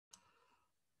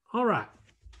All right.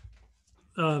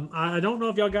 I don't know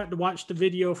if y'all got to watch the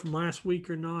video from last week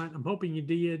or not. I'm hoping you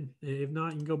did. If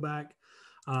not, you can go back.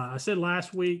 I said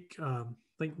last week, I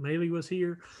think Maley was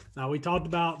here. We talked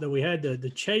about that we had to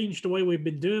change the way we've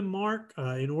been doing Mark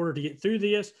in order to get through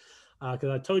this.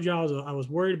 Because I told you I was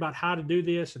worried about how to do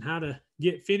this and how to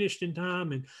get finished in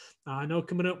time. And I know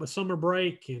coming up with summer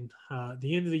break and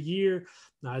the end of the year,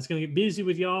 it's going to get busy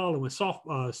with y'all and with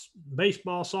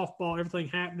baseball, softball, everything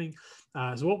happening.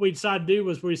 So what we decided to do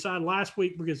was we decided last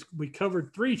week because we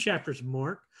covered 3 chapters of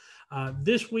Mark.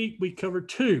 This week we covered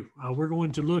 2. We're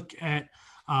going to look at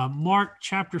Mark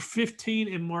chapter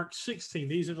 15 and Mark 16.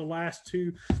 These are the last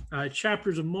 2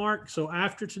 chapters of Mark. So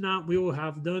after tonight, we will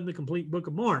have done the complete book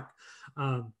of Mark.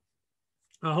 Um,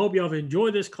 I hope y'all have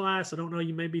enjoyed this class. I don't know,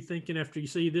 you may be thinking after you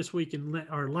see this week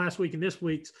or last week and this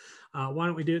week's, why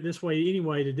don't we do it this way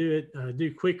anyway to do it,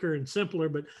 do quicker and simpler.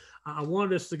 But I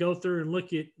wanted us to go through and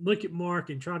look at Mark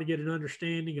and try to get an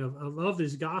understanding of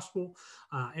his gospel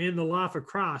and the life of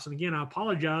Christ. And again, I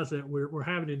apologize that we're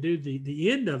having to do the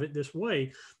end of it this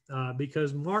way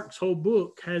because Mark's whole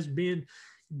book has been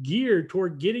geared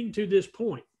toward getting to this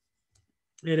point.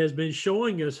 It has been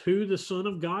showing us who the Son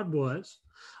of God was,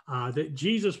 that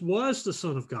Jesus was the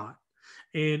Son of God,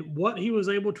 and what he was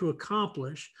able to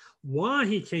accomplish, why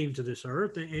he came to this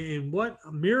earth, and what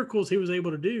miracles he was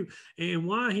able to do, and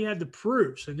why he had the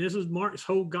proofs. And this is Mark's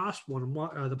whole gospel,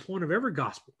 and the point of every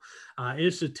gospel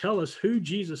is to tell us who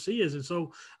Jesus is. And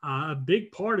so a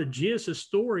big part of Jesus'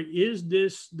 story is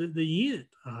the end,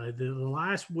 the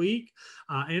last week,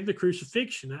 and the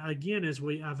crucifixion. Again, as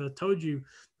I've told you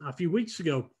a few weeks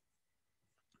ago,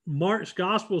 Mark's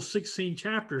gospel is 16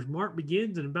 chapters. Mark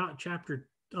begins in about chapter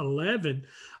 11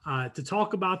 to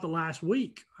talk about the last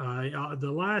week.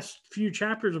 The last few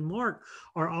chapters of Mark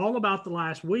are all about the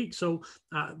last week. So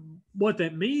what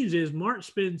that means is Mark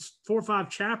spends 4 or 5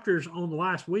 chapters on the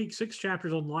last week, 6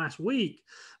 chapters on the last week,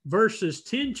 versus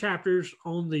 10 chapters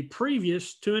on the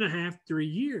previous 2.5, 3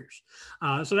 years.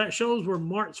 So that shows where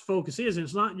Mark's focus is. And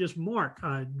it's not just Mark.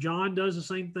 John does the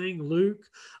same thing. Luke,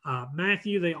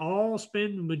 Matthew, they all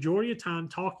spend the majority of time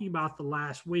talking about the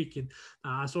last week. And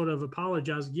I sort of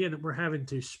apologize again that we're having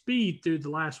to speed through the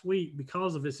last week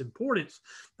because of its importance.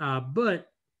 But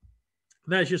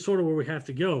that's just sort of where we have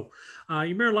to go. You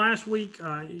remember last week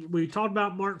we talked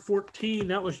about Mark 14.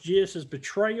 That was Jesus'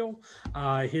 betrayal,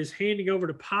 his handing over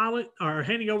to Pilate, or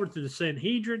handing over to the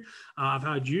Sanhedrin, of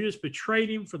how Judas betrayed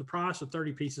him for the price of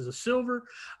 30 pieces of silver.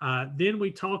 Then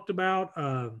we talked about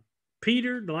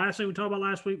Peter. The last thing we talked about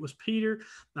last week was Peter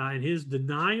and his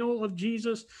denial of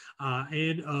Jesus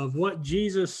and of what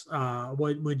Jesus,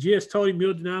 when Jesus told him,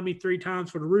 "You'll deny me 3 times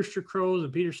for the rooster crows,"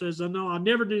 and Peter says, "Oh, no, I'll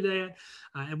never do that."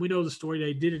 And we know the story.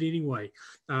 They did it anyway.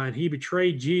 And he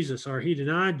betrayed Jesus, or he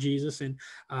denied Jesus, and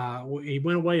he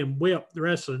went away and wept the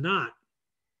rest of the night.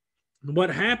 What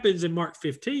happens in Mark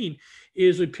 15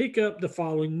 is we pick up the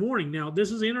following morning. Now, this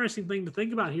is an interesting thing to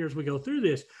think about here as we go through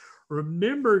this.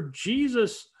 Remember,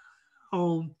 Jesus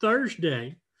on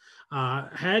Thursday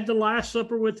had the Last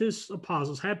Supper with his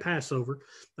apostles, had Passover.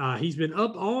 He's been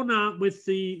up all night with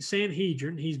the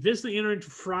Sanhedrin. He's visibly entering into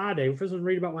Friday. We're going to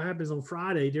read about what happens on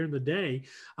Friday during the day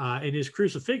in his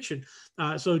crucifixion.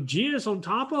 So Jesus, on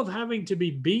top of having to be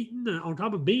beaten, on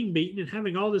top of being beaten and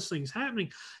having all these things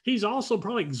happening, he's also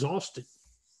probably exhausted,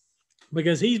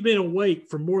 because he's been awake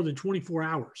for more than 24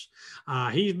 hours.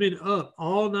 He's been up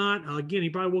all night. Again, he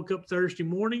probably woke up Thursday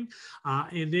morning,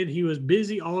 and then he was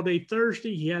busy all day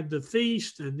Thursday. He had the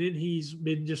feast, and then he's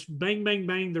been just bang, bang,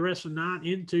 bang the rest of the night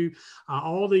into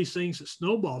all these things that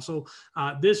snowball. So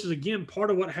this is, again,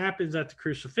 part of what happens at the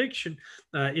crucifixion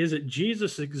is that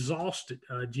Jesus is exhausted.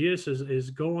 Jesus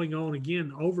is going on,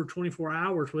 again, over 24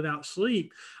 hours without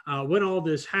sleep when all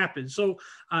this happens. So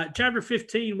chapter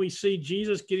 15, we see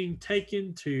Jesus getting taken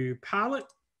to Pilate.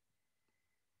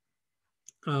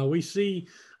 We see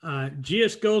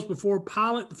Jesus goes before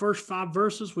Pilate. The first 5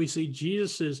 verses, we see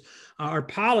or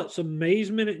Pilate's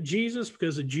amazement at Jesus,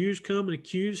 because the Jews come and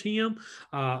accuse him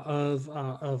of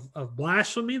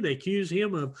blasphemy. They accuse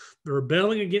him of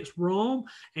rebelling against Rome,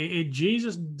 and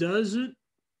Jesus doesn't.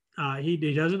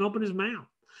 He doesn't open his mouth.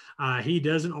 He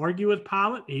doesn't argue with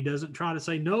Pilate. He doesn't try to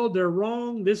say, "No, they're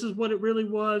wrong. This is what it really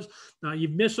was.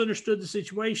 You've misunderstood the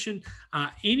situation."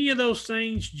 Any of those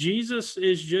things, Jesus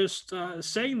is just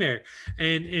saying there.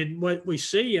 And what we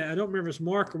see, I don't remember if it's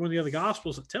Mark or one of the other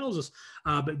Gospels that tells us,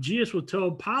 but Jesus would tell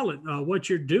Pilate, "What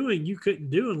you're doing, you couldn't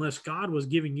do unless God was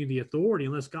giving you the authority,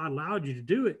 unless God allowed you to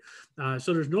do it.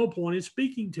 So there's no point in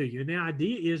speaking to you." And the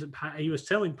idea is that he was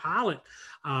telling Pilate,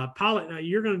 "Pilate,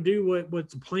 you're going to do what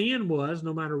the plan was,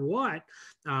 no matter what.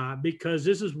 because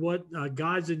this is what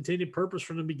God's intended purpose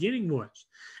from the beginning was.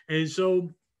 And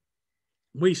so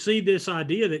we see this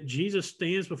idea that Jesus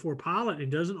stands before Pilate and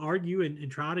doesn't argue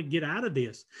and try to get out of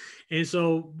this. And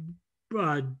so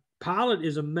Pilate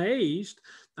is amazed,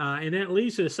 and that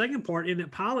leads to the second part, in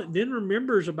that Pilate then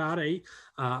remembers about a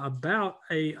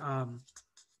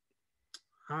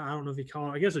I don't know if you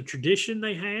call it, I guess, a tradition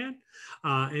they had.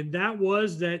 And that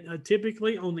was that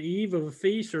typically on the eve of a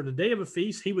feast or the day of a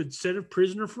feast, he would set a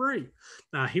prisoner free.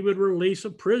 He would release a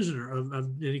prisoner,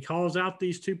 and he calls out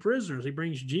these two prisoners. He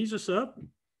brings Jesus up, and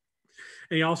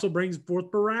he also brings forth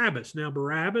Barabbas. Now,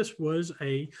 Barabbas was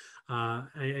a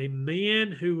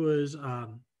man who was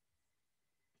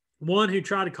one who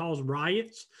tried to cause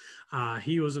riots.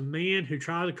 He was a man who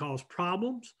tried to cause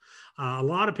problems. A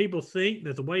lot of people think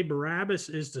that the way Barabbas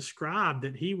is described,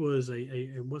 that he was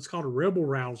a what's called a rebel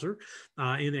rouser,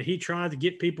 in that he tried to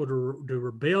get people to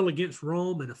rebel against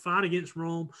Rome and to fight against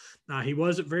Rome. He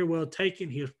wasn't very well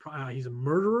taken. He's a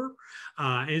murderer,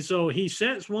 and so he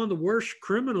sets one of the worst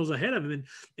criminals ahead of him.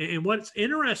 And what's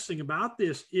interesting about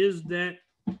this is that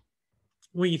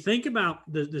when you think about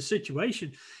the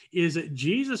situation, is that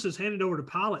Jesus is handed over to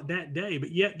Pilate that day,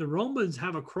 but yet the Romans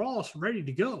have a cross ready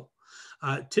to go.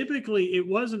 Typically, it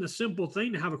wasn't a simple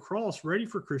thing to have a cross ready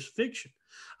for crucifixion.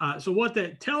 So what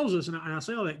that tells us, and I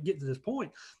say all that to get to this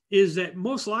point, is that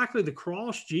most likely the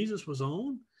cross Jesus was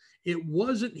on, it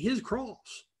wasn't his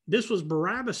cross. This was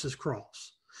Barabbas's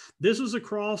cross. This was a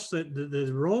cross that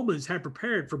the Romans had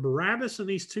prepared for Barabbas and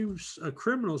these two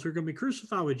criminals who are going to be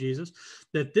crucified with Jesus,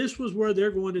 that this was where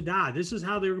they're going to die. This is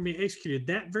how they were going to be executed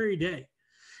that very day.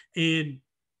 And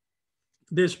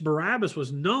this Barabbas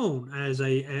was known as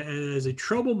a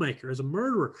troublemaker, as a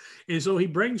murderer. And so he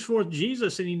brings forth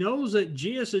Jesus, and he knows that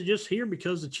Jesus is just here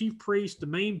because the chief priests, the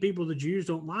main people, the Jews,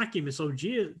 don't like him. And so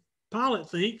Pilate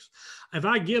thinks, if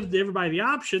I give everybody the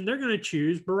option, they're going to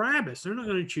choose Barabbas. They're not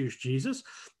going to choose Jesus,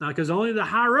 because only the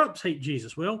higher-ups hate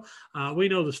Jesus. Well, we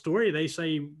know the story. They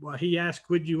say, well, he asked,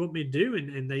 what do you want me to do?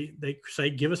 And they say,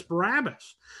 give us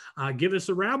Barabbas. Give us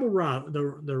the rebel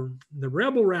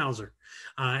rouser.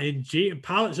 And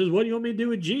Pilate says, what do you want me to do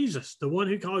with Jesus, the one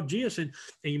who called Jesus? And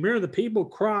you remember the people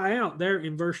cry out there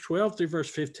in verse 12 through verse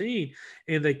 15,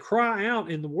 and they cry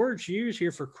out, and the words used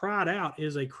here for cried out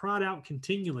is they cried out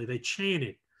continually. They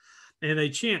chanted, and they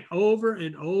chant over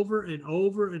and over and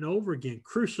over and over again,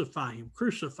 crucify him,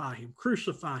 crucify him,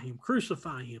 crucify him,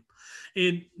 crucify him.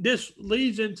 And this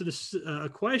leads into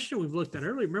the question we've looked at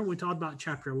earlier. Remember, we talked about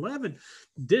chapter 11.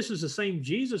 This is the same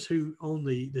Jesus who on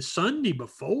the Sunday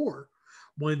before,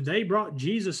 when they brought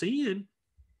Jesus in,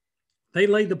 they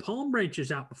laid the palm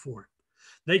branches out before him.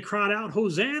 They cried out,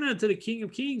 Hosanna to the King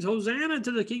of Kings, Hosanna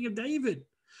to the King of David,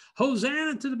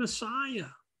 Hosanna to the Messiah.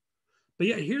 But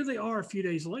yet here they are a few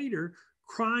days later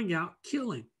crying out,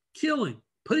 kill him,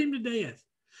 put him to death.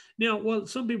 Now, what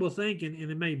some people think, and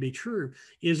it may be true,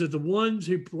 is that the ones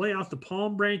who lay out the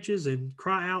palm branches and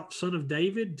cry out, Son of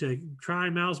David, to try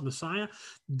him out as Messiah,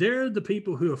 they're the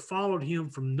people who have followed him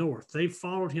from north. They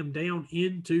followed him down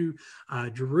into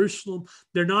Jerusalem.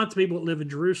 They're not the people that live in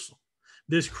Jerusalem.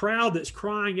 This crowd that's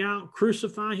crying out,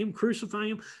 crucify him,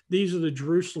 these are the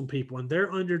Jerusalem people, and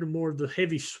they're under the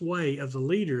heavy sway of the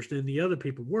leaders than the other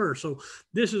people were. So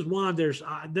this is why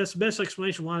that's the best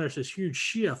explanation why there's this huge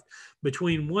shift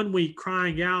between one week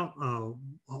crying out,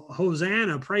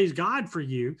 Hosanna, praise God for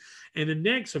you, and the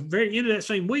next, at the very end of that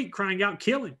same week, crying out,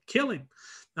 kill him.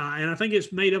 And I think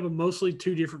it's made up of mostly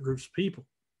two different groups of people.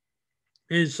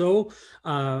 And so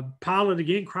Pilate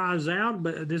again cries out,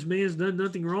 but this man's done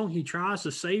nothing wrong. He tries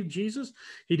to save Jesus.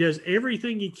 He does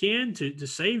everything he can to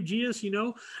save Jesus, and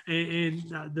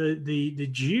the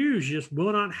Jews just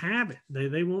will not have it.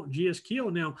 They want Jesus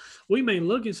killed. Now, we may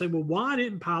look and say, well, why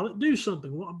didn't Pilate do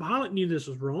something? Well, Pilate knew this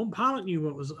was wrong. Pilate knew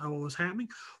what was happening.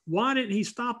 Why didn't he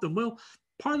stop them? Well,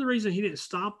 part of the reason he didn't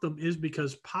stop them is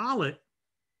because Pilate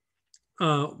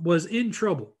was in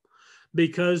trouble,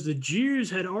 because the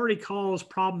Jews had already caused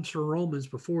problems for Romans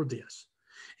before this.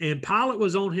 And Pilate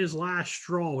was on his last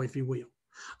straw, if you will.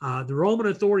 The Roman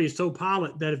authorities told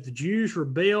Pilate that if the Jews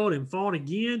rebelled and fought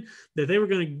again, that they were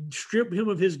going to strip him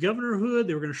of his governorhood,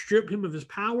 they were going to strip him of his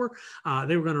power,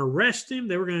 they were going to arrest him,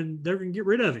 they're going to get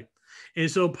rid of him.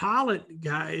 And so Pilate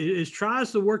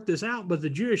tries to work this out, but the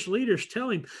Jewish leaders tell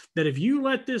him that if you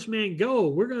let this man go,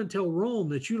 we're going to tell Rome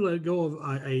that you let go of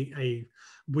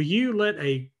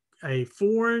a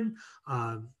foreign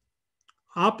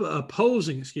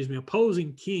opposing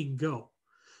king go.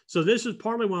 So this is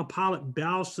partly why Pilate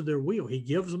bows to their will. He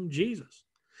gives them Jesus.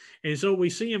 And so we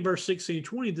see in verse 16 and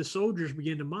 20, the soldiers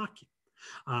begin to mock him.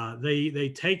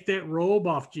 They take that robe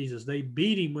off Jesus. They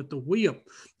beat him with the whip.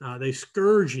 They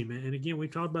scourge him. And again, we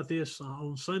talked about this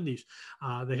on Sundays.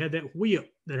 They had that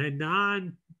whip that had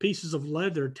 9 pieces of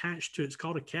leather attached to it. It's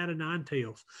called a cat of 9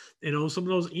 tails. And on some of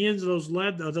those ends of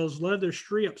those leather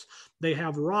strips, they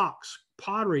have rocks,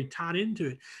 pottery tied into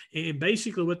it. And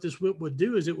basically what this whip would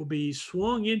do is it would be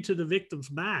swung into the victim's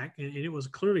back, and it was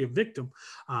clearly a victim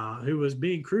who was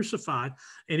being crucified,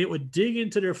 and it would dig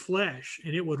into their flesh,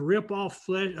 and it would rip off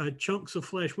chunks of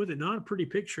flesh with it. Not a pretty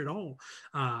picture at all,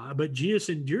 but Jesus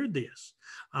endured this.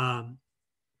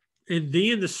 And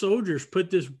then the soldiers put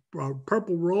this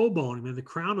purple robe on him and the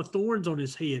crown of thorns on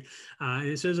his head. And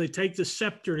it says they take the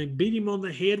scepter and beat him on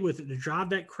the head with it to drive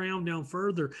that crown down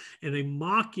further. And they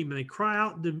mock him and they cry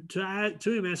out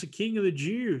to him as the King of the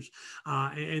Jews.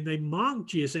 And they mock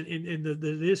Jesus. And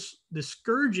this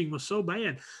scourging was so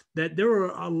bad that there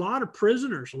were a lot of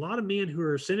prisoners, a lot of men who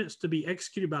were sentenced to be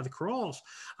executed by the cross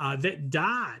that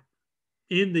died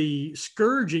in the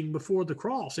scourging before the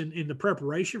cross, in the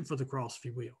preparation for the cross, if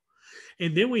you will.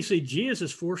 And then we see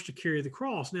Jesus forced to carry the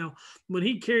cross. Now, when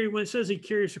it says he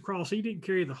carries the cross, he didn't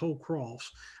carry the whole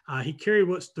cross. He carried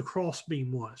what the cross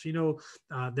beam was.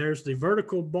 There's the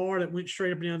vertical bar that went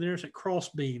straight up and down there. It's that cross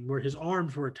beam where his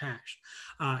arms were attached.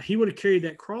 He would have carried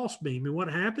that cross beam. And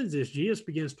what happens is Jesus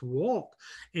begins to walk.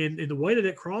 And the weight of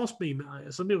that cross beam,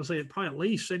 some people say it probably at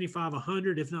least 75,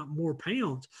 100, if not more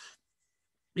pounds,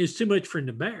 is too much for him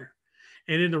to bear.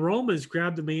 And then the Romans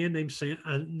grabbed a man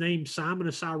named Simon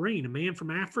of Cyrene, a man from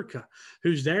Africa,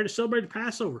 who's there to celebrate the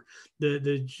Passover.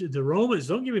 The Romans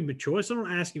don't give him a choice. They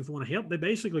don't ask him if he want to help. They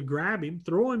basically grab him,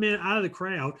 throw him out of the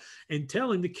crowd, and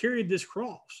tell him to carry this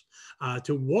cross,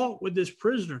 to walk with this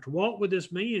prisoner, to walk with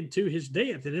this man to his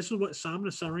death. And this is what Simon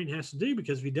of Cyrene has to do,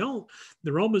 because if he don't,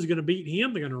 the Romans are going to beat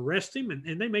him. They're going to arrest him,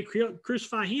 and they may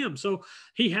crucify him. So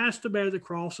he has to bear the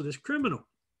cross of this criminal.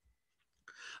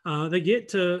 They get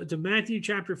to Matthew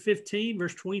chapter 15,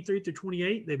 verse 23 through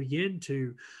 28. They begin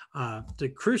to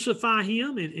crucify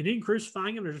him. And in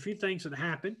crucifying him, there's a few things that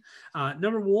happen.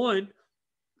 Number one,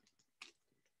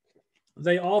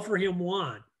 they offer him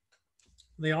wine.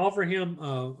 They offer him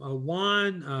a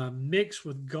wine mixed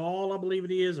with gall, I believe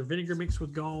it is, or vinegar mixed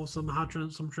with gall.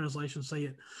 Some translations say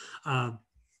it.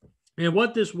 And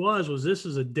what this was this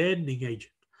is a deadening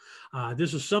agent.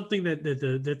 This is something that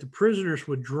the prisoners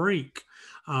would drink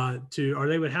or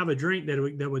they would have a drink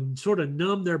that would sort of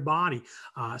numb their body,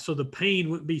 so the pain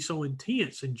wouldn't be so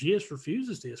intense. And Jesus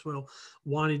refuses this. Well,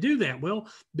 why did he do that? Well,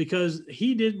 because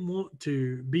he didn't want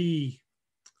to be,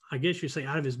 I guess you say,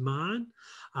 out of his mind.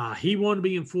 He wanted to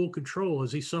be in full control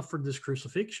as he suffered this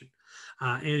crucifixion.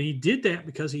 And he did that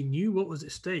because he knew what was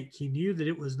at stake. He knew that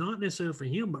it was not necessarily for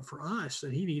him, but for us,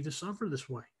 that he needed to suffer this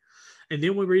way. And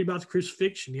then we read about the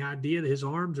crucifixion, the idea that his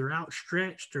arms are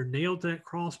outstretched or nailed to that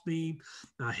cross beam.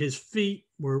 His feet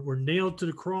were nailed to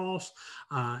the cross.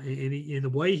 And the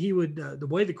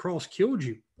way the cross killed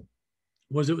you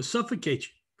was it would suffocate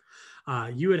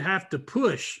you. You would have to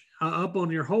push up on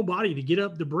your whole body to get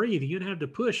up to breathe. You'd have to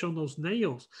push on those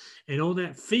nails and on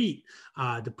that feet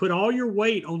to put all your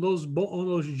weight on those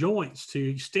joints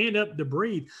to stand up to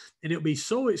breathe. And it would be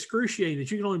so excruciating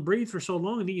that you can only breathe for so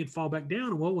long, and then you'd fall back down.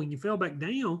 And well, when you fell back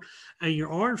down and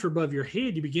your arms were above your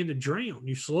head, you begin to drown.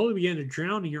 You slowly begin to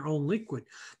drown in your own liquid.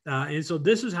 And so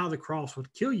this is how the cross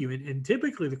would kill you. And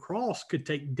typically the cross could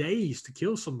take days to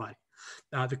kill somebody.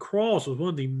 The cross was one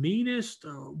of the meanest,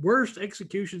 worst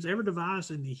executions ever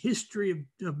devised in the history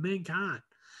of mankind.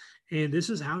 And this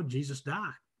is how Jesus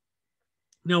died.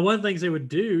 Now, one of the things they would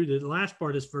do, the last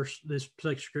part of this section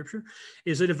of scripture,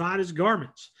 is they divide his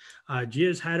garments.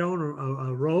 Jesus had on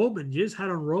a robe, and Jesus had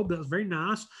on a robe that was very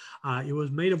nice. It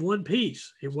was made of one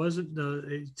piece. It wasn't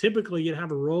typically you'd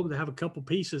have a robe that have a couple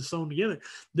pieces sewn together.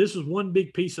 This was one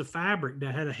big piece of fabric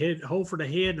that had a hole for the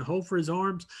head and a hole for his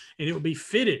arms, and it would be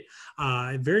fitted.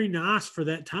 Very nice for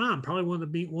that time. Probably one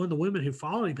of the women who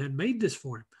followed him had made this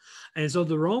for him. And so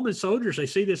the Roman soldiers, they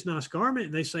see this nice garment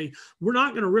and they say, we're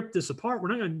not going to rip this apart. We're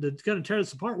not going to tear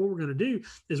this apart. What we're going to do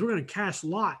is we're going to cast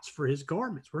lots for his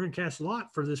garments. We're going to cast a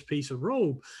lot for this piece of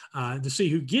robe to see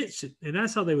who gets it. And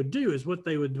that's how they would do, is what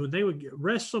they would do. When they would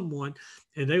arrest someone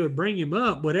and they would bring him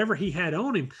up, whatever he had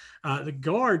on him, the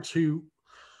guards who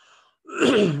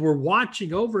were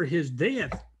watching over his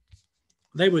death,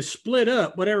 they would split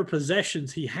up whatever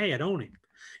possessions he had on him.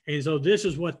 And so this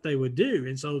is what they would do.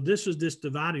 And so this is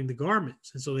dividing the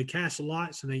garments. And so they cast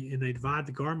lots and they divide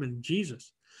the garment of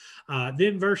Jesus.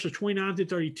 Then verses 29 through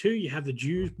 32, you have the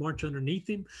Jews march underneath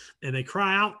him, and they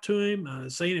cry out to him,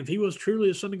 saying, if he was truly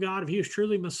the Son of God, if he was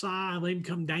truly Messiah, let him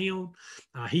come down.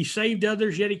 He saved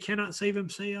others, yet he cannot save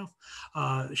himself.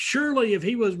 Surely if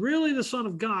he was really the Son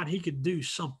of God, he could do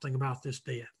something about this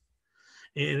death.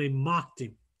 And they mocked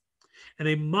him. And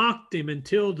they mocked him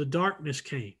until the darkness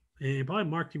came. And probably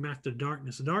marked him after the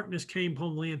darkness. The darkness came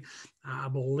upon the land. I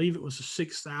believe it was the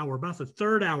 6th hour, about the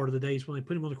 3rd hour of the days when they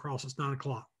put him on the cross. It's 9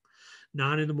 o'clock,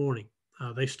 9 in the morning.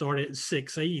 They started at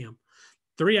 6 a.m.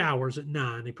 3 hours at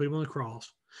 9. They put him on the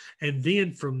cross. And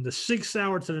then from the 6th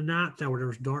hour to the 9th hour, there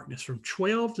was darkness from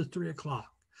 12 to 3 o'clock.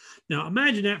 Now,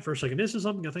 imagine that for a second. This is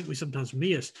something I think we sometimes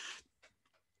miss,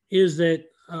 is that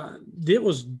it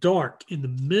was dark in the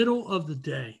middle of the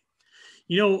day.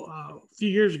 You know, a few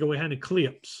years ago, we had an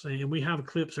eclipse, and we have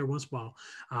eclipse every once in a while.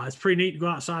 It's pretty neat to go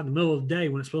outside in the middle of the day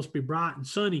when it's supposed to be bright and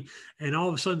sunny, and all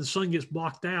of a sudden the sun gets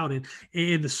blocked out, and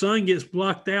the sun gets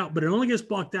blocked out, but it only gets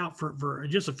blocked out for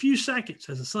just a few seconds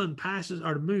as the sun passes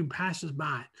or the moon passes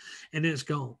by it, and then it's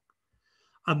gone.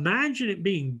 Imagine it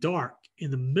being dark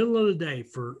in the middle of the day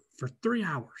for 3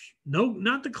 hours. No,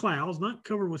 not the clouds, not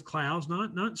covered with clouds,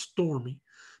 not stormy,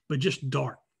 but just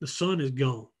dark. The sun is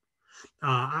gone.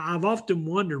 I've often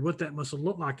wondered what that must have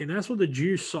looked like, and that's what the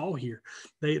Jews saw here.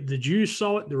 The Jews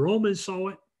saw it, the Romans saw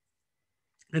it,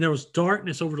 and there was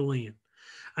darkness over the land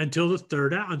until the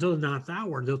 9th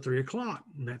hour, until 3 o'clock.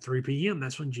 And at 3 p.m.,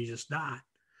 that's when Jesus died.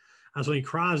 That's when he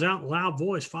cries out in a loud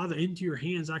voice, Father, into your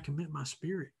hands I commit my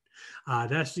spirit.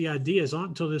 That's the idea. It's not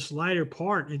until this latter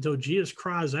part, until Jesus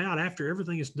cries out after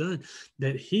everything is done,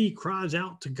 that he cries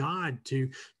out to God to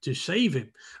save him.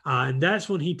 And that's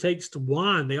when he takes the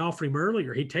wine they offered him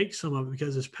earlier. He takes some of it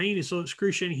because his pain is so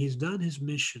excruciating. He's done his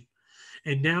mission,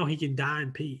 and now he can die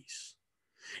in peace.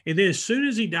 And then as soon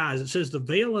as he dies, it says the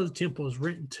veil of the temple is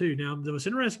rent too. Now, what's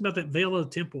interesting about that veil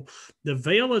of the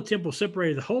veil of the temple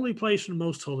separated the holy place from the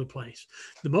most holy place.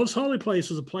 The most holy place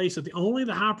was a place that only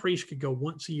the high priest could go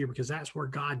once a year, because that's where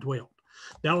God dwelt.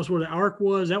 That was where the ark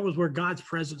was. That was where God's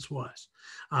presence was.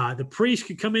 The priest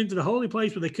could come into the holy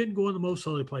place, but they couldn't go in the most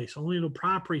holy place. Only the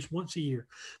high priest once a year.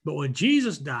 But when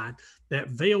Jesus died, that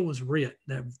veil was rent.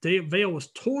 That veil was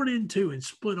torn in two and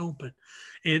split open.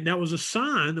 And that was a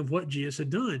sign of what Jesus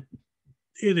had done,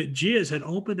 and that Jesus had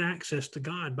opened access to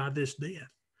God by this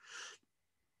death.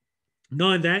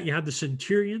 Knowing that, you have the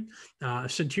centurion. A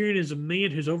centurion is a man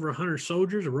who's over 100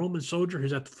 soldiers, a Roman soldier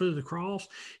who's at the foot of the cross.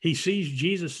 He sees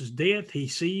Jesus' death. He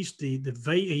sees the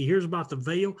veil. He hears about the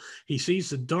veil. He sees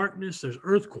the darkness. There's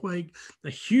earthquake, a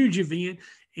huge event.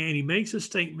 And he makes a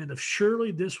statement of,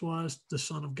 surely this was the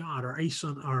Son of God, or a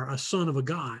son of a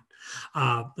God.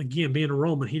 Again, being a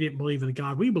Roman, he didn't believe in the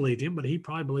God we believed in, but he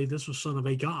probably believed this was son of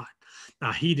a God.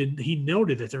 He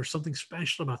noted that there was something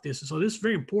special about this. And so this is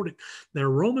very important, that a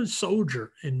Roman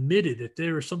soldier admitted that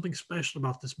there was something special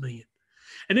about this man.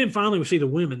 And then finally, we see the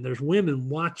women. There's women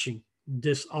watching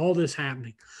all this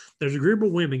happening. There's a group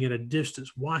of women at a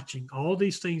distance watching all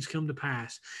these things come to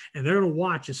pass, and they're going to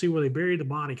watch and see where they bury the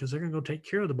body, because they're going to go take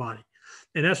care of the body.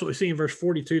 And that's what we see in verse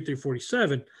 42 through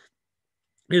 47,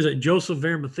 is that Joseph of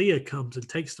Arimathea comes and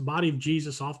takes the body of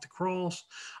Jesus off the cross.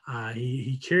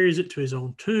 He carries it to his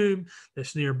own tomb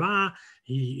that's nearby.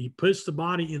 He puts the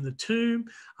body in the tomb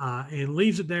and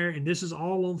leaves it there. And this is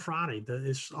all on Friday.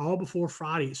 It's all before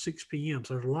Friday at 6 p.m.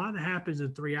 So there's a lot that happens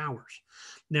in 3 hours.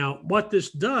 Now, what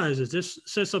this does is this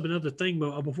sets up another thing.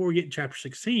 But before we get in chapter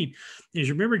 16, is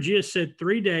remember Jesus said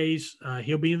 3 days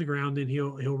he'll be in the ground, and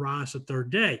he'll rise the third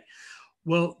day.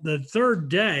 Well, the third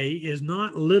day is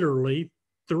not literally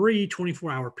 3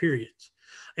 24-hour periods.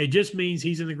 It just means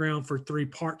he's in the ground for 3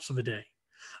 parts of a day,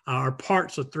 or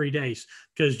parts of 3 days,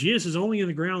 because Jesus is only in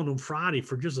the ground on Friday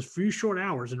for just a few short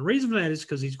hours. And the reason for that is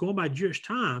because he's going by Jewish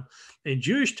time. And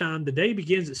Jewish time, the day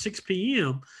begins at 6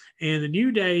 p.m. and the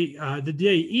new day, the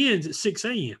day ends at 6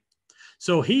 a.m.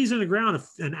 So he's in the ground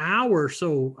an hour or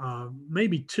so,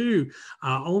 maybe 2,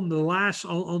 on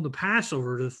the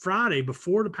Passover, the Friday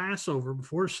before the Passover,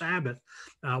 before Sabbath,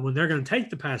 when they're going to take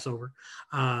the Passover,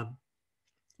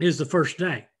 is the first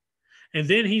day. And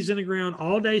then he's in the ground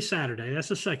all day Saturday. That's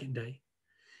the second day.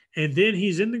 And then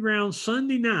he's in the ground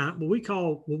Sunday night, what we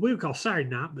would call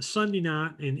Saturday night, but Sunday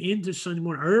night and into Sunday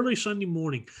morning, early Sunday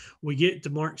morning, we get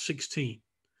to Mark 16.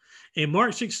 And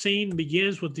Mark 16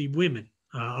 begins with the women.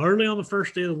 Early on the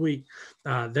first day of the week,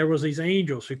 there was these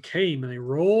angels who came and they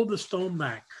rolled the stone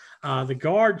back. The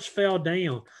guards fell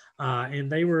down,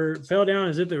 and they fell down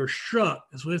as if they were struck,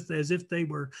 as if they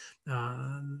were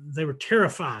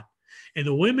terrified. And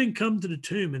the women come to the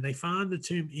tomb and they find the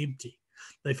tomb empty.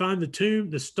 They find the tomb,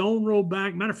 the stone rolled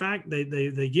back. Matter of fact,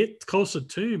 they get close to the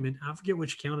tomb, and I forget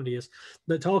which account it is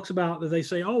that talks about that. They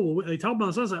say, oh, well, they talk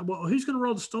about us. Like, well, who's going to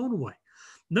roll the stone away?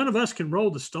 None of us can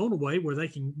roll the stone away where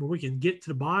we can get to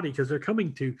the body, because they're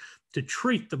coming to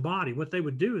treat the body. What they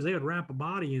would do is they would wrap a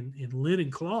body in linen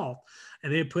cloth,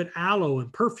 and they'd put aloe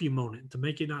and perfume on it to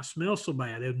make it not smell so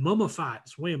bad. They would mummify it.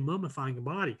 It's a way of mummifying a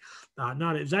body.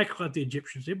 Not exactly like the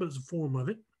Egyptians did, but it's a form of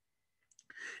it.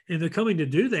 And they're coming to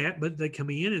do that, but they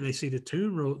come in and they see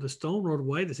the stone rolled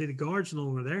away. They see the guards no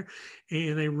longer there,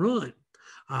 and they run.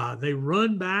 They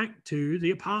run back to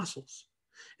the apostles.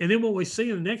 And then what we see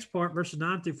in the next part, verses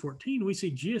 9 through 14, we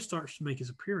see Jesus starts to make his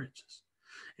appearances.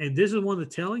 And this is one of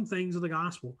the telling things of the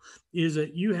gospel, is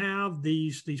that you have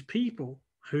these people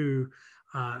who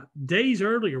days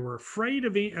earlier were afraid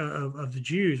of the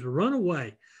Jews, were run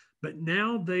away, but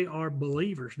now they are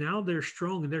believers. Now they're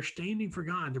strong and they're standing for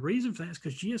God. The reason for that is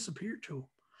because Jesus appeared to them.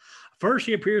 First,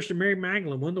 he appears to Mary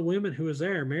Magdalene, one of the women who was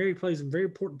there. Mary plays a very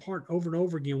important part over and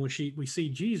over again when we see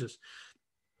Jesus.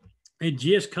 And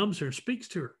Jesus comes to her and speaks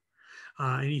to her,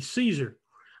 and he sees her.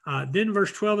 Then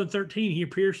verse 12 and 13, he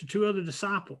appears to 2 other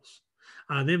disciples.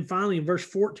 Then finally in verse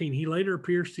 14, he later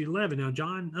appears to 11. Now,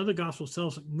 John, other gospels tell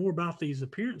us more about these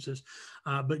appearances,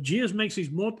 but Jesus makes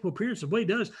these multiple appearances. What he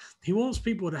does, he wants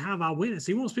people to have eyewitness.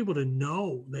 He wants people to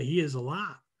know that he is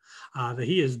alive, that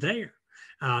he is there,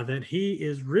 that he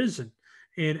is risen.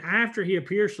 And after he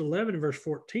appears to 11 in verse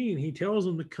 14, he tells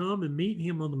them to come and meet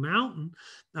him on the mountain.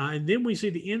 And then we see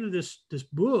the end of this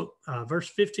book, verse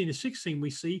 15 to 16, we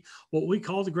see what we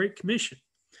call the Great Commission,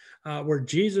 where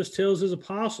Jesus tells his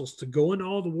apostles to go into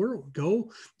all the world, go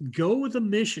with a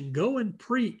mission, go and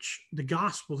preach the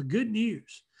gospel, the good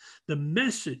news, the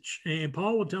message. And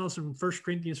Paul will tell us in 1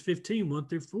 Corinthians 15, 1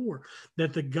 through 4,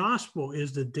 that the gospel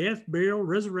is the death, burial,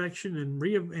 resurrection, and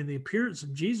the appearance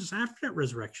of Jesus after that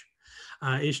resurrection.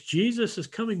 It's Jesus is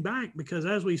coming back, because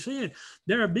as we said,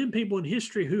 there have been people in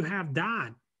history who have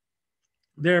died.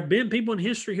 There have been people in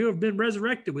history who have been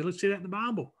resurrected. We see that in the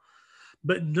Bible.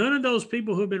 But none of those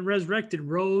people who have been resurrected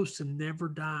rose to never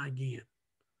die again.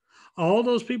 All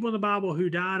those people in the Bible who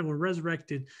died and were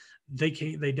resurrected, they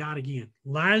died again.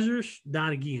 Lazarus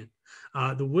died again.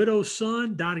 The widow's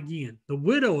son died again. The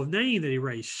widow of Nain that he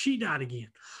raised, she died again.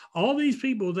 All these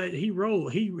people that he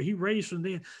raised from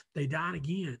them, they died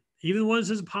again. Even the ones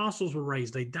his apostles were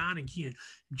raised, they died again.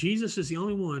 Jesus is the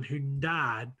only one who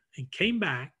died and came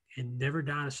back and never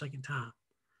died a second time.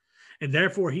 And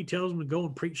therefore, he tells them to go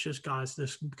and preach this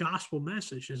gospel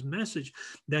message, his message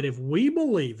that if we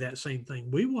believe that same thing,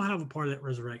 we will have a part of that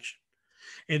resurrection.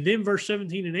 And then verse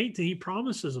 17 and 18, he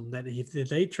promises them that if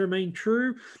they remain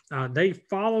true, they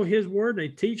follow his word, they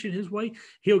teach in his way,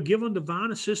 he'll give them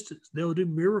divine assistance. They'll do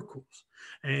miracles.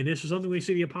 And this is something we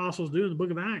see the apostles do in the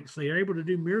book of Acts. They are able to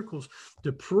do miracles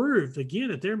to prove, again,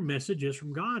 that their message is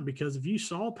from God. Because if you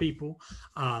saw people,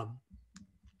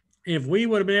 if we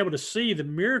would have been able to see the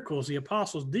miracles the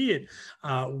apostles did,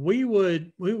 we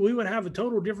would have a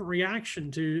total different reaction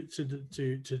to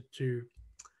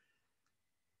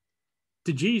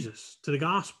Jesus, to the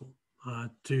gospel,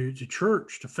 to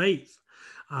church, to faith,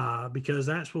 because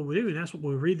that's what we do. And that's what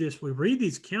we read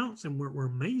these accounts and we're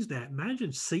amazed at.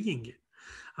 Imagine seeing it.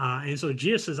 And so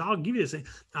Jesus says, I'll give you this.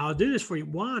 I'll do this for you.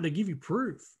 Why? To give you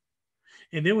proof.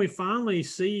 And then we finally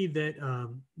see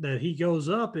that he goes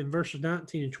up in verses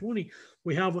 19 and 20.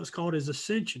 We have what's called his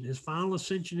ascension, his final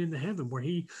ascension into heaven, where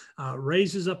he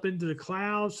raises up into the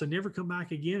clouds to never come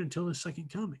back again until his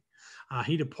second coming.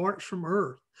 He departs from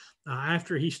earth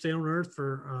after he stayed on earth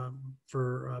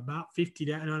for about 50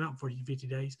 days. No, not 50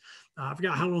 days. I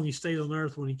forgot how long he stays on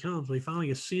earth when he comes, but he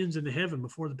finally ascends into heaven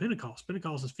before the Pentecost.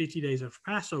 Pentecost is 50 days after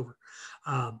Passover.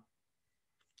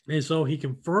 And so he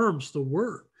confirms the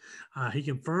word. He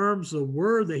confirms the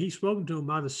word that he's spoken to him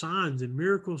by the signs and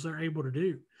miracles they're able to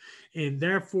do. And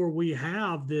therefore we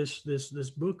have this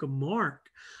book of Mark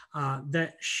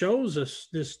that shows us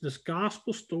this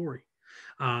gospel story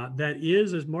that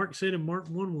is, as Mark said in Mark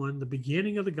 1:1, the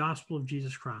beginning of the gospel of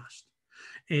Jesus Christ.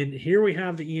 And here we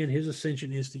have the end. His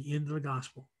ascension is the end of the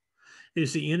gospel.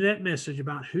 It's the end of that message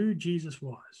about who Jesus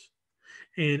was.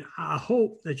 And I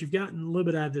hope that you've gotten a little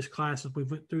bit out of this class as we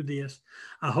went through this.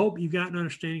 I hope you've got an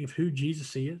understanding of who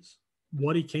Jesus is,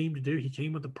 what he came to do. He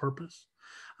came with a purpose.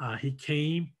 He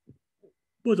came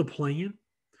with a plan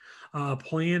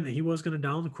that he was going to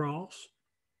die on the cross,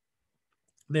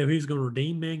 that he was going to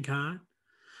redeem mankind,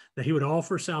 that he would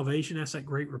offer salvation. That's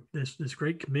that this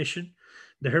great commission,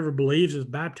 that whoever believes is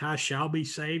baptized shall be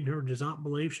saved, whoever does not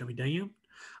believe shall be damned,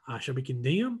 shall be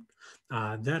condemned.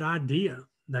 That idea,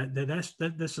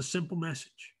 that's a simple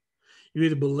message. You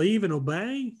either believe and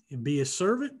obey and be his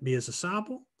servant, be his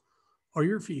disciple, or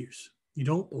you refuse. You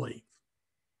don't believe.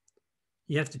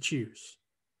 You have to choose.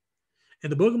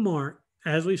 And the book of Mark,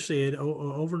 as we've said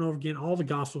over and over again, all the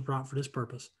gospels brought for this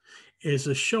purpose, is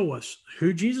to show us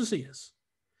who Jesus is.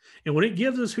 And when it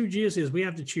gives us who Jesus is, we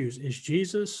have to choose. Is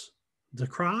Jesus the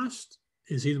Christ?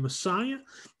 Is he the Messiah?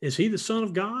 Is he the Son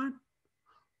of God?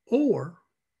 Or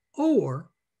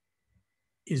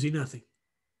is he nothing?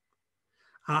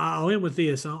 I'll end with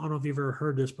this. I don't know if you've ever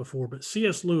heard this before, but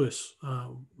C.S. Lewis,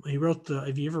 he wrote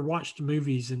if you ever watched the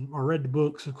movies or read the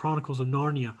books, The Chronicles of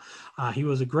Narnia, he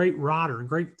was a great writer and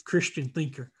great Christian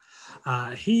thinker.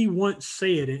 He once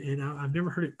said, and I've never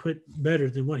heard it put better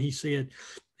than what he said.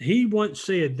 He once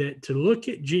said that to look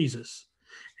at Jesus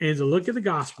and to look at the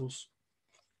Gospels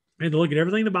and to look at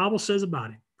everything the Bible says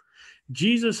about him,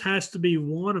 Jesus has to be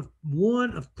one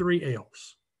of three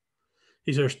L's.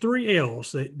 There's three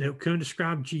L's that can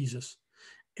describe Jesus,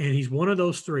 and he's one of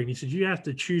those three. And he says you have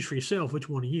to choose for yourself which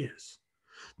one he is.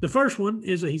 The first one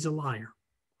is that he's a liar,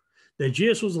 that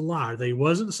Jesus was a liar, that he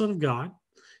wasn't the Son of God.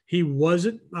 He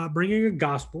wasn't bringing a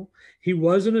gospel. He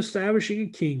wasn't establishing a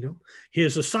kingdom.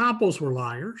 His disciples were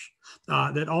liars,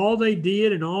 that all they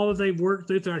did and all that they've worked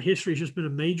throughout history has just been a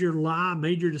major lie,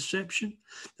 major deception,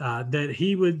 that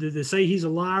he would to say he's a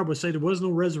liar would say there was no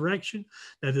resurrection,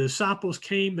 that the disciples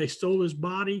came, they stole his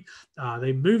body,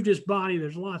 they moved his body.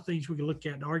 There's a lot of things we can look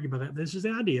at and argue about that. This is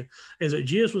the idea, is that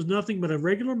Jesus was nothing but a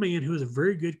regular man who was a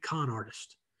very good con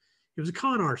artist. He was a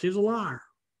con artist. He was a liar.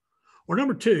 Or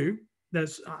number two,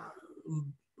 that's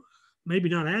maybe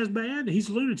not as bad. He's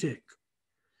a lunatic.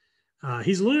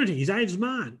 He's a lunatic. He's out of his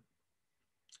mind.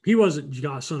 He wasn't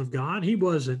God's Son of God. He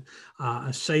wasn't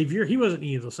a savior. He wasn't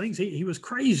any of those things. He was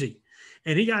crazy.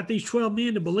 And he got these 12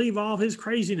 men to believe all of his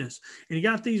craziness. And he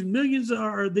got these millions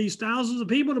or these thousands of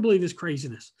people to believe his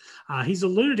craziness. He's a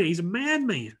lunatic. He's a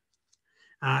madman.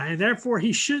 And therefore,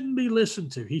 he shouldn't be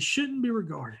listened to. He shouldn't be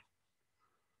regarded.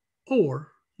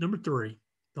 Or, number three,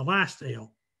 the last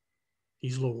L,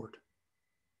 he's Lord.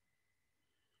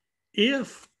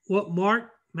 If what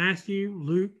Mark, Matthew,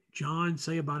 Luke, John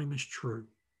say about him is true,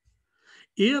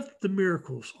 if the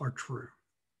miracles are true,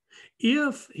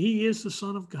 if he is the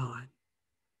Son of God,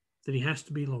 then he has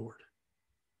to be Lord.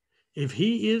 If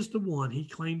he is the one he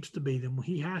claims to be, then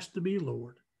he has to be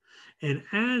Lord. And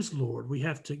as Lord, we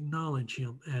have to acknowledge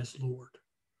him as Lord.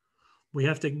 We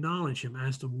have to acknowledge him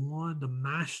as the one, the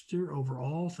master over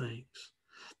all things,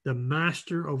 the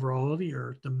master over all the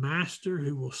earth, the master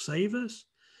who will save us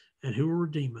and who will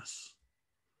redeem us.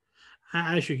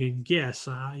 As you can guess,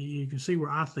 you can see where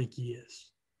I think he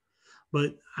is.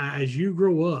 But as you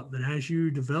grow up and as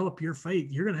you develop your faith,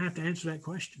 you're going to have to answer that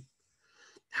question.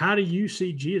 How do you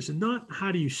see Jesus? And not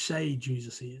how do you say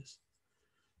Jesus is,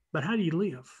 but how do you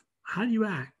live? How do you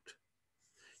act?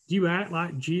 Do you act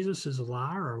like Jesus is a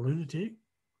liar or a lunatic?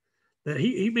 That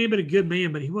he may have been a good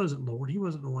man, but he wasn't Lord. He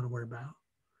wasn't the one to worry about.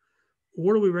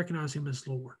 Or do we recognize him as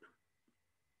Lord?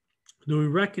 Do we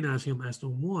recognize him as the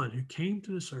one who came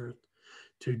to this earth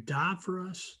to die for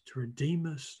us, to redeem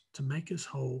us, to make us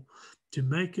whole, to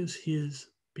make us his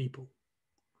people?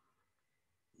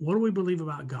 What do we believe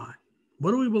about God?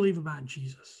 What do we believe about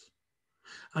Jesus?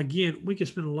 Again, we could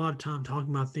spend a lot of time talking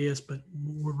about this, but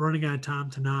we're running out of time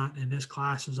tonight and this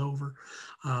class is over.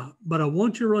 But I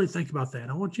want you to really think about that.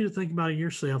 I want you to think about it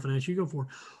yourself. And as you go forward,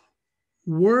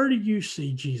 where do you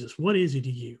see Jesus? What is he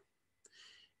to you?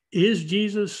 Is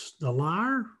Jesus the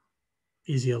liar?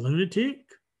 Is he a lunatic?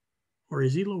 Or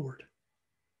is he Lord?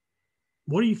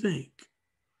 What do you think?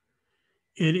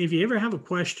 And if you ever have a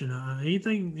question,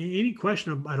 any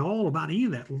question at all about any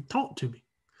of that, talk to me.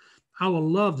 I would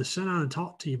love to sit down and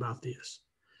talk to you about this.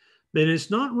 But it's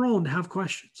not wrong to have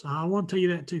questions. I want to tell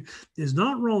you that too. It's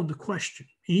not wrong to question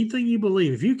anything you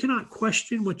believe. If you cannot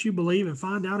question what you believe and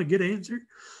find out a good answer,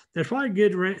 there's probably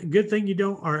a good thing you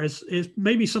don't, or it's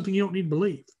maybe something you don't need to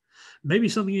believe. Maybe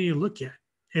something you need to look at.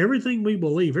 Everything we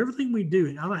believe, everything we do,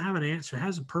 it ought to have an answer. It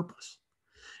has a purpose.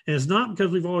 And it's not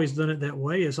because we've always done it that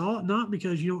way. It's not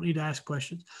because you don't need to ask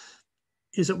questions.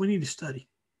 It's that we need to study.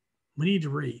 We need to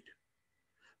read.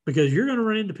 Because you're going to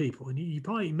run into people, and you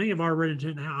probably may have already run into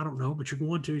it now, I don't know, but you're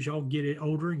going to as y'all get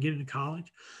older and get into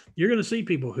college. You're going to see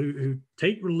people who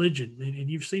take religion, and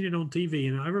you've seen it on TV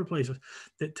and other places,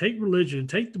 that take religion and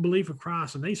take the belief of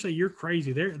Christ, and they say you're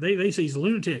crazy. They say he's a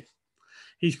lunatic.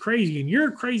 He's crazy, and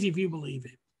you're crazy if you believe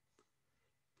him.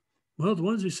 Well, the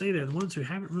ones who say that are the ones who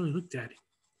haven't really looked at him,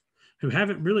 who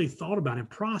haven't really thought about and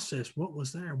processed what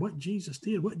was there, what Jesus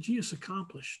did, what Jesus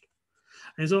accomplished.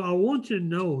 And so I want you to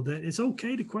know that it's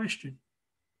okay to question,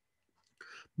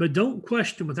 but don't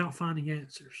question without finding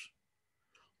answers.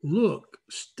 Look,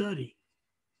 study,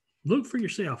 Look for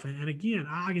yourself. And again,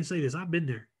 I can say this, I've been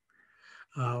there.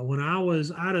 When I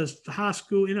was out of high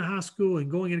school, into high school, and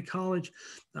going into college,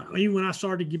 even when I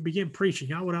started to begin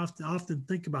preaching, I would often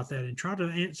think about that and try to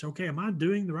answer, okay, am I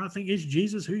doing the right thing? Is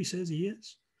Jesus who he says he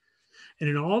is? And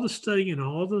in all the studying and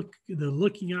all the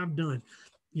looking I've done,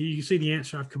 you can see the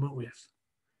answer I've come up with.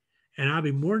 And I'd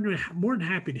be more than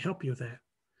happy to help you with that,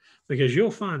 because you'll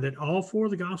find that all four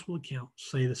of the gospel accounts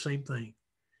say the same thing,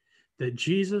 that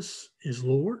Jesus is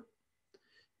Lord.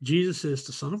 Jesus is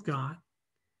the Son of God.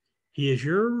 He is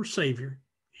your Savior.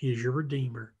 He is your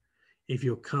Redeemer if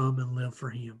you'll come and live for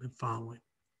him and follow him.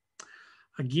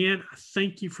 Again, I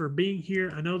thank you for being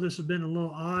here. I know this has been a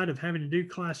little odd of having to do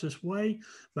class this way,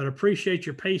 but I appreciate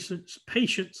your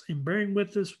patience in bearing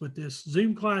with us with this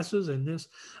Zoom classes and this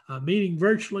meeting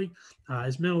virtually.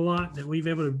 It's meant a lot that we've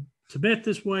been able to bet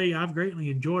this way. I've greatly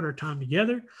enjoyed our time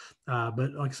together.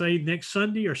 But like I say, next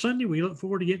Sunday, we look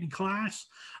forward to getting in class.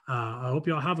 I hope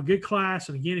y'all have a good class.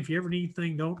 And again, if you ever need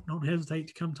anything, don't hesitate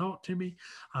to come talk to me.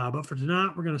 But for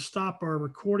tonight, we're going to stop our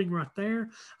recording right there.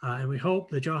 And we hope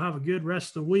that y'all have a good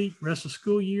rest of the week, rest of the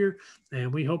school year.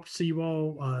 And we hope to see you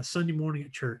all Sunday morning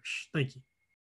at church. Thank you.